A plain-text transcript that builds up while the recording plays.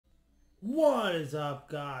What is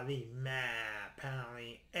up, God? The Matt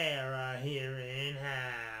Penalty era here in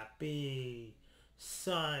Happy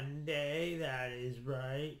Sunday, that is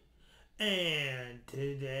right. And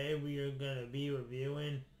today we are going to be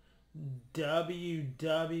reviewing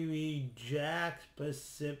WWE Jack's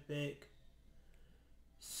Pacific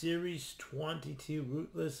Series 22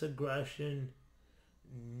 Ruthless Aggression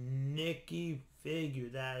Nikki figure,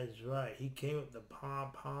 that is right. He came with the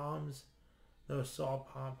pom-poms. Those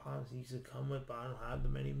soft pom-poms he used to come with, but I don't have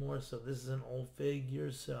them anymore, so this is an old figure,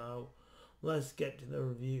 so let's get to the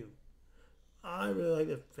review. I really like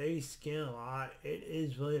the face skin a lot. It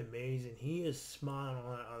is really amazing. He is smiling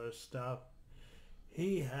on that other stuff.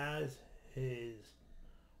 He has his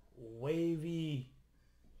wavy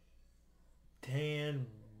tan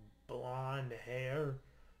blonde hair,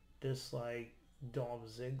 just like Dolph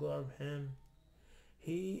Ziggler of him.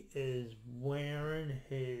 He is wearing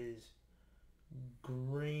his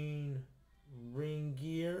green ring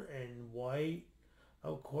gear and white.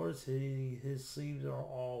 Of course, his sleeves are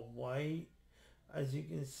all white, as you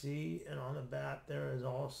can see, and on the back there is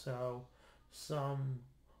also some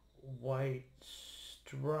white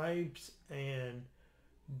stripes and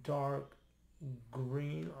dark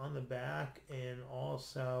green on the back, and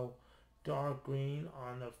also dark green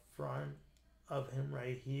on the front of him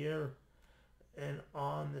right here, and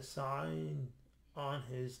on the side on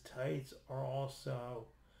his tights are also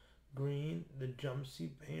green. The jumpsuit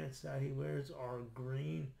pants that he wears are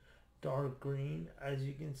green, dark green, as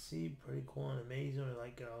you can see. Pretty cool and amazing. I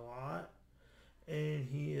like it a lot. And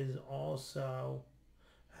he is also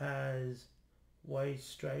has white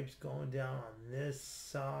stripes going down on this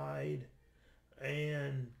side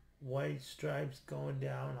and white stripes going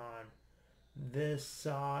down on this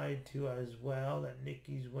side too as well that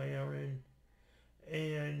Nikki's wearing.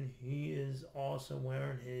 And he is also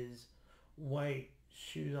wearing his white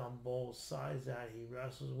shoes on both sides that he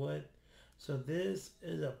wrestles with. So this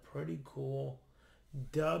is a pretty cool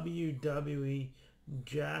WWE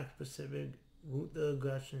Jack Pacific Ruthless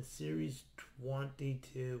Aggression Series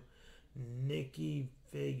 22 Nikki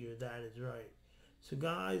figure. That is right. So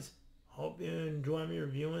guys, hope you enjoy me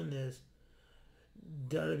reviewing this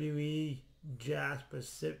WWE Jack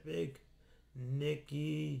Pacific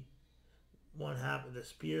Nikki, one half of the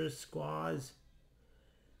Spears Squads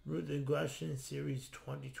Ruthless Aggression Series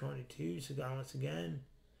 2022. So guys, once again,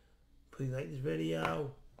 please like this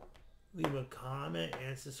video, leave a comment,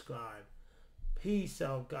 and subscribe. Peace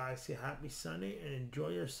out, guys. Say happy Sunday and enjoy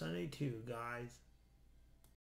your Sunday too, guys.